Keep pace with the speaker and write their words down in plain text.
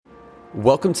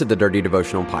Welcome to the Dirty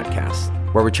Devotional Podcast,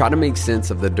 where we try to make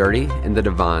sense of the dirty and the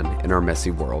divine in our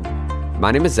messy world.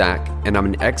 My name is Zach, and I'm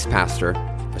an ex-pastor,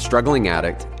 a struggling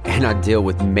addict, and I deal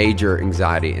with major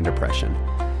anxiety and depression.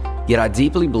 Yet I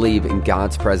deeply believe in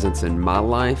God's presence in my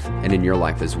life and in your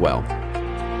life as well.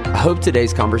 I hope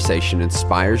today's conversation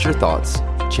inspires your thoughts,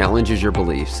 challenges your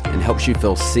beliefs, and helps you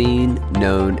feel seen,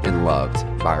 known, and loved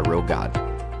by a real God.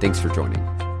 Thanks for joining.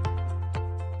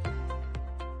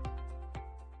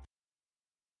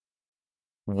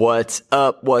 What's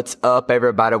up,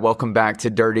 everybody? Welcome back to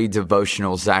Dirty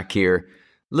Devotional. Zach here.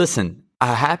 Listen,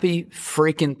 a happy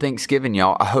freaking Thanksgiving,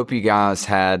 y'all. I hope you guys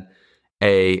had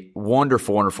a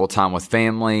wonderful time with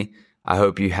family. I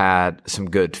hope you had some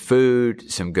good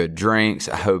food, some good drinks.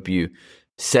 I hope you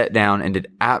sat down and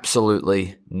did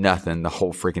absolutely nothing the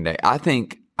whole freaking day. I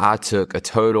think I took a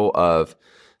total of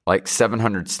like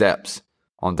 700 steps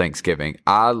on Thanksgiving.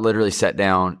 I literally sat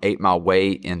down, ate my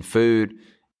weight in food,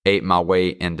 ate my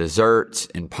weight in desserts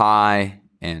and pie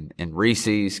and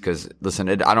Reese's. Because listen,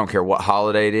 I don't care what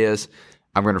holiday it is,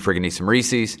 I'm going to freaking eat some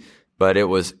Reese's. But it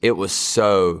was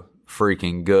so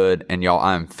freaking good. And y'all,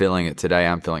 I'm feeling it today.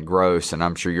 I'm feeling gross, and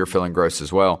I'm sure you're feeling gross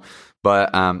as well. But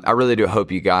I really do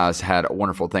hope you guys had a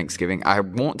wonderful Thanksgiving. I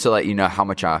want to let you know how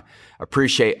much I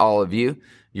appreciate all of you,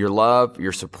 your love,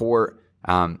 your support.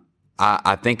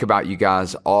 I think about you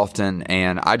guys often,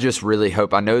 and I just really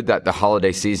hope. I know that the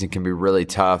holiday season can be really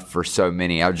tough for so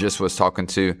many. I just was talking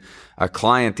to a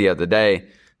client the other day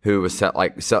who was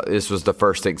this was the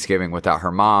first Thanksgiving without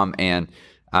her mom, and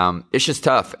it's just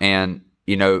tough. And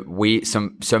you know,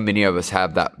 so many of us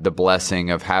have the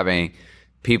blessing of having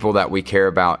people that we care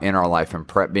about in our life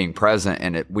and being present,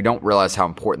 and we don't realize how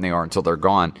important they are until they're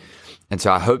gone. And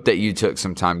so I hope that you took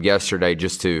some time yesterday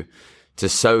just to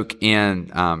soak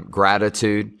in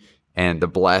gratitude and the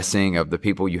blessing of the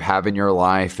people you have in your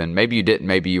life. And maybe you didn't.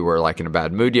 Maybe you were like in a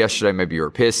bad mood yesterday. Maybe you were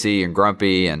pissy and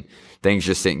grumpy and things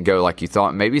just didn't go like you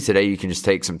thought. Maybe today you can just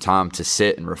take some time to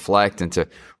sit and reflect and to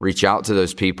reach out to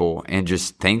those people and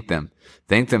just thank them.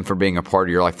 Thank them for being a part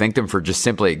of your life. Thank them for just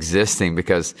simply existing,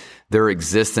 because their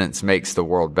existence makes the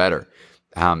world better.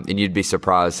 And you'd be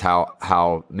surprised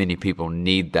how many people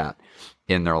need that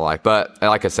in their life. But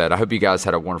like I said, I hope you guys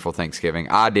had a wonderful Thanksgiving.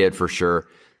 I did for sure.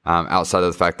 Outside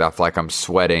of the fact that I feel like I'm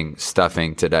sweating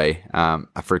stuffing today. I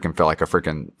freaking feel like a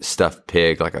freaking stuffed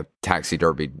pig, like a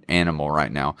taxidermy animal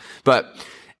right now. But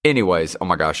anyways, oh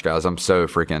my gosh, guys, I'm so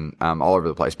freaking all over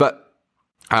the place. But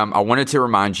I wanted to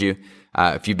remind you,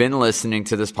 if you've been listening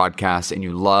to this podcast and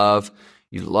you love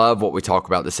what we talk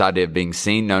about, this idea of being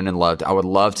seen, known, and loved, I would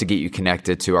love to get you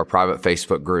connected to our private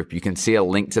Facebook group. You can see a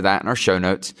link to that in our show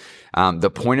notes. The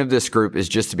point of this group is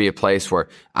just to be a place where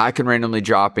I can randomly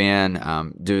drop in,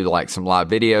 do like some live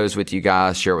videos with you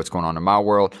guys, share what's going on in my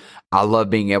world. I love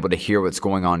being able to hear what's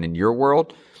going on in your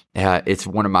world. It's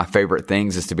one of my favorite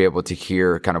things is to be able to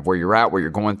hear kind of where you're at, what you're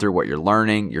going through, what you're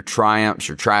learning, your triumphs,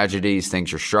 your tragedies, things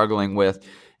you're struggling with.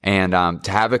 And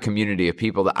to have a community of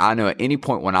people that I know at any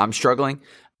point when I'm struggling,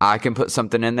 I can put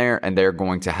something in there and they're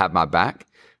going to have my back.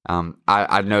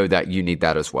 I know that you need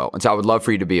that as well. And so I would love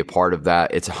for you to be a part of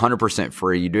that. It's 100%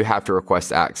 free. You do have to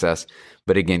request access.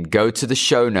 But again, go to the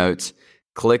show notes,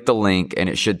 click the link, and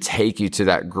it should take you to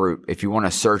that group. If you want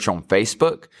to search on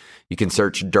Facebook, you can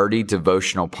search Dirty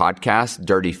Devotional Podcast,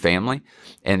 Dirty Family,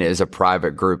 and it is a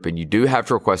private group. And you do have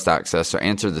to request access. So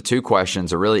answer the 2 questions.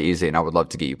 They're really easy, and I would love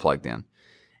to get you plugged in.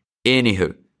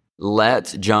 Anywho,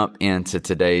 let's jump into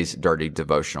today's Dirty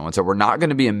Devotional. And so we're not going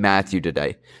to be in Matthew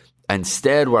today.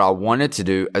 Instead, what I wanted to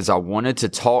do is I wanted to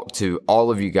talk to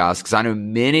all of you guys, because I know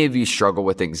many of you struggle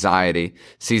with anxiety,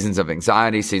 seasons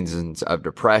of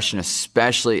depression,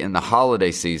 especially in the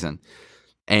holiday season.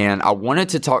 And I wanted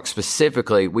to talk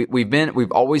specifically,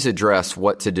 we've always addressed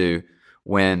what to do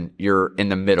when you're in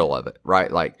the middle of it,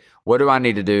 right? Like, what do I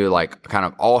need to do? Like, kind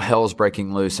of all hell's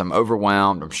breaking loose. I'm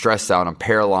overwhelmed. I'm stressed out. I'm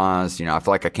paralyzed. I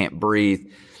feel like I can't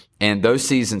breathe. And those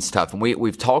seasons tough. And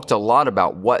we've talked a lot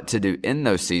about what to do in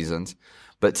those seasons.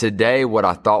 But today, what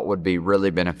I thought would be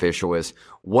really beneficial is,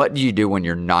 what do you do when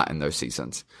you're not in those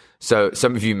seasons? So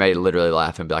some of you may literally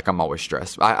laugh and be like, I'm always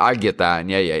stressed. I get that. And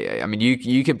yeah. I mean,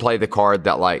 you can play the card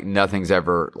that like nothing's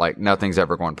ever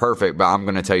going perfect, but I'm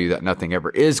going to tell you that nothing ever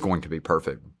is going to be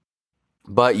perfect.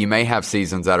 But you may have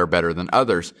seasons that are better than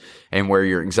others, and where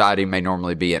your anxiety may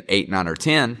normally be at 8, 9, or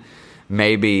 10,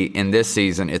 maybe in this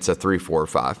season it's a 3, 4, or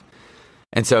 5.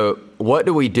 And so what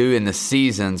do we do in the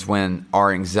seasons when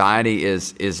our anxiety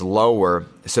is lower,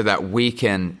 so that we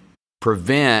can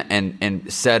prevent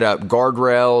and set up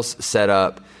guardrails, set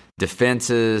up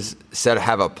defenses,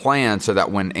 have a plan, so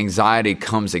that when anxiety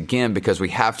comes again, because we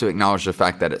have to acknowledge the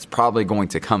fact that it's probably going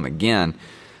to come again,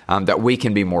 that we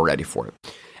can be more ready for it.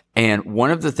 And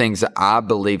one of the things that I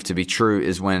believe to be true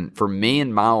is for me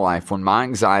in my life, when my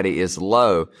anxiety is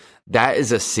low, that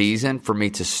is a season for me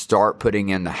to start putting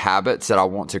in the habits that I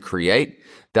want to create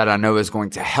that I know is going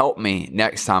to help me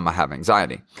next time I have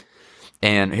anxiety.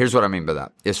 And here's what I mean by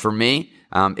that is for me,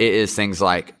 it is things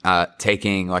like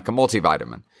taking like a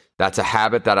multivitamin. That's a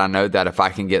habit that I know that if I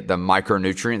can get the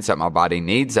micronutrients that my body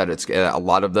needs, that it's a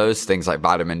lot of those things like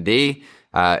vitamin D,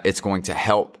 it's going to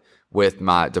help with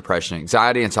my depression and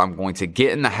anxiety. And so I'm going to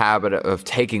get in the habit of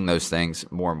taking those things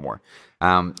more and more.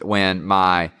 When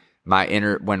my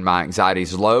anxiety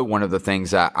is low, one of the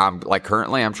things that I'm like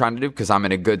currently I'm trying to do because I'm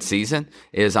in a good season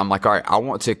is I'm like, all right, I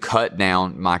want to cut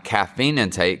down my caffeine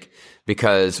intake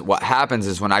because what happens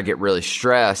is when I get really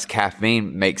stressed,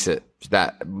 caffeine makes it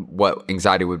that what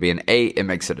anxiety would be an 8, it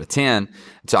makes it a 10.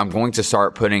 So I'm going to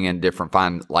start putting in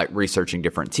researching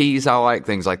different teas I like,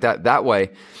 things like that. That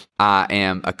way I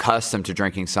am accustomed to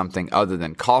drinking something other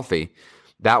than coffee.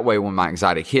 That way, when my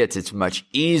anxiety hits, it's much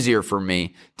easier for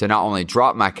me to not only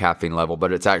drop my caffeine level,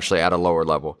 but it's actually at a lower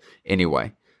level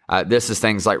anyway. This is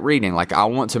things like reading. Like I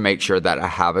want to make sure that I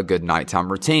have a good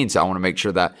nighttime routine. So I want to make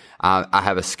sure that I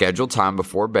have a scheduled time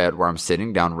before bed where I'm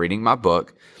sitting down reading my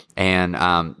book. And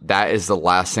that is the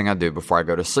last thing I do before I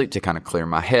go to sleep to kind of clear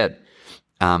my head.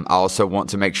 I also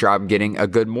want to make sure I'm getting a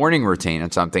good morning routine.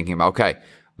 And so I'm thinking about, okay,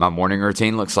 my morning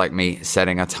routine looks like me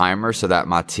setting a timer so that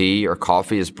my tea or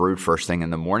coffee is brewed first thing in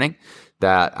the morning,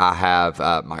 that I have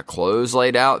my clothes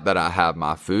laid out, that I have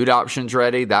my food options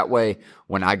ready. That way,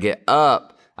 when I get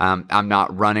up, I'm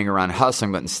not running around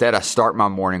hustling, but instead I start my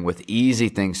morning with easy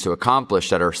things to accomplish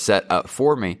that are set up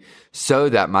for me so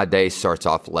that my day starts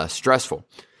off less stressful.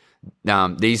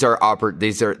 These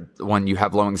are when you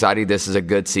have low anxiety, this is a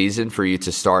good season for you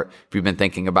to start. If you've been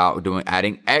thinking about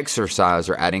adding exercise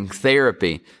or adding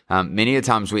therapy, many of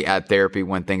times we add therapy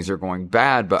when things are going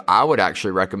bad, but I would actually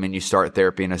recommend you start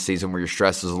therapy in a season where your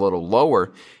stress is a little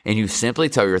lower and you simply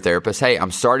tell your therapist, hey,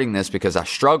 I'm starting this because I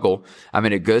struggle. I'm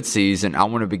in a good season. I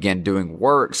want to begin doing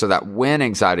work so that when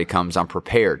anxiety comes, I'm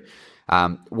prepared.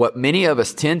 What many of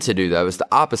us tend to do though is the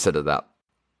opposite of that.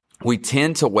 We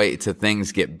tend to wait till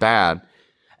things get bad,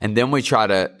 and then we try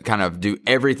to kind of do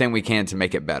everything we can to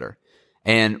make it better.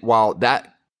 And while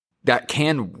that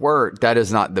can work, that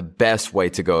is not the best way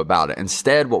to go about it.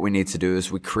 Instead, what we need to do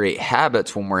is we create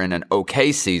habits when we're in an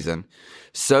okay season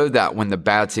so that when the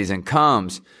bad season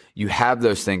comes, you have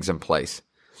those things in place.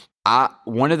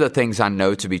 One of the things I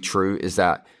know to be true is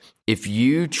that if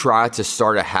you try to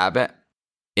start a habit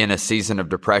in a season of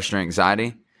depression or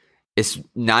anxiety, it's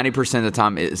 90% of the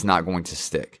time it is not going to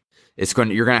stick.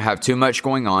 You're going to have too much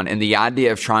going on. And the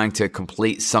idea of trying to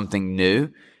complete something new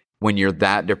when you're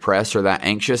that depressed or that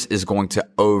anxious is going to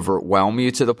overwhelm you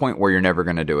to the point where you're never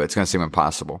going to do it. It's going to seem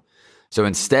impossible. So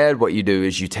instead, what you do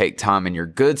is you take time in your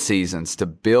good seasons to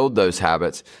build those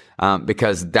habits,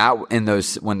 because when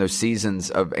those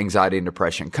seasons of anxiety and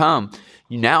depression come,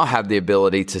 you now have the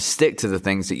ability to stick to the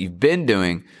things that you've been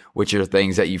doing, which are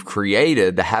things that you've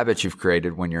created, the habits you've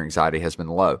created when your anxiety has been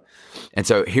low. And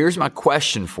so here's my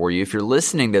question for you. If you're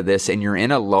listening to this and you're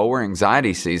in a lower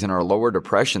anxiety season or a lower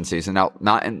depression season, now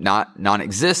not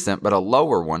non-existent, but a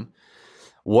lower one,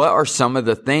 what are some of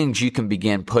the things you can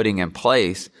begin putting in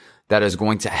place that is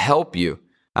going to help you,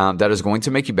 that is going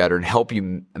to make you better and help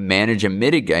you manage and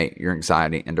mitigate your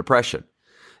anxiety and depression?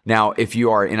 Now, if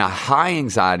you are in a high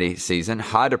anxiety season,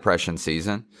 high depression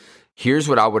season, here's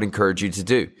what I would encourage you to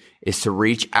do is to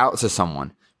reach out to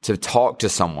someone, to talk to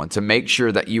someone, to make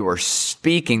sure that you are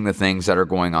speaking the things that are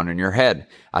going on in your head.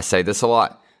 I say this a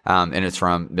lot, and it's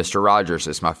from Mr. Rogers.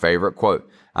 It's my favorite quote.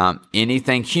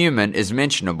 Anything human is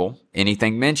mentionable.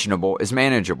 Anything mentionable is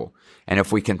manageable. And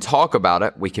if we can talk about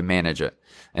it, we can manage it.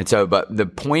 And so, but the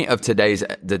point of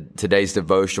today's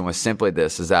devotion was simply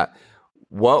this, is that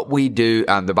what we do,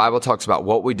 the Bible talks about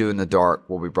what we do in the dark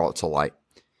will be brought to light.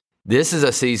 This is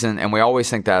a season, and we always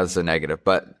think that is a negative,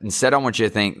 but instead I want you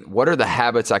to think, what are the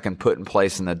habits I can put in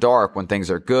place in the dark when things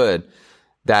are good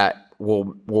that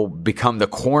will become the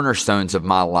cornerstones of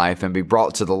my life and be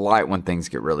brought to the light when things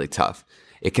get really tough?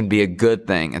 It can be a good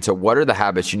thing. And so what are the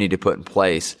habits you need to put in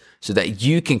place so that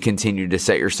you can continue to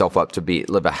set yourself up to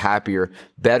live a happier,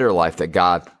 better life that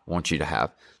God wants you to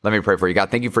have? Let me pray for you.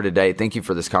 God, thank you for today. Thank you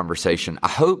for this conversation.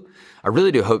 I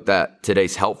really do hope that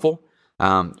today's helpful.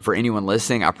 For anyone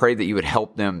listening, I pray that you would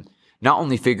help them not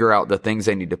only figure out the things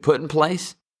they need to put in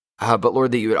place, but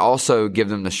Lord, that you would also give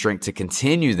them the strength to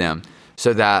continue them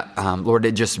so that, Lord,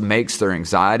 it just makes their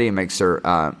anxiety and makes their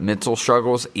mental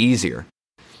struggles easier.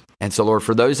 And so, Lord,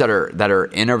 for those that are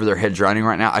in over their heads drowning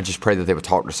right now, I just pray that they would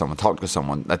talk to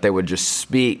someone, that they would just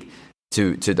speak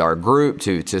to our group,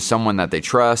 to someone that they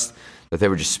trust, that they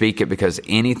would just speak it, because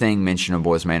anything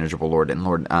mentionable is manageable, Lord. And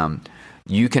Lord,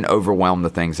 you can overwhelm the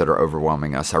things that are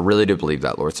overwhelming us. I really do believe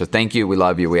that, Lord. So thank you. We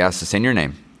love you. We ask this in your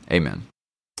name. Amen.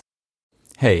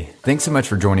 Hey, thanks so much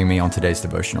for joining me on today's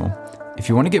devotional. If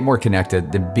you want to get more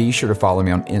connected, then be sure to follow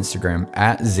me on Instagram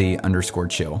at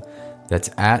 @Z_chill. That's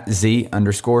at @Z_CHIL.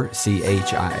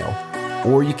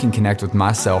 Or you can connect with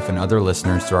myself and other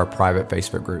listeners through our private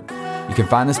Facebook group. You can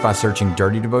find this by searching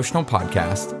Dirty Devotional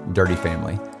Podcast, Dirty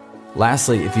Family.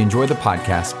 Lastly, if you enjoy the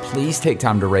podcast, please take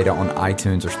time to rate it on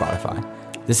iTunes or Spotify.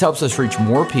 This helps us reach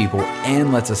more people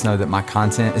and lets us know that my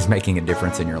content is making a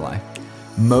difference in your life.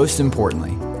 Most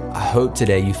importantly, I hope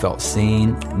today you felt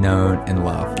seen, known, and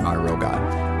loved by a real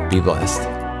God. Be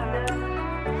blessed.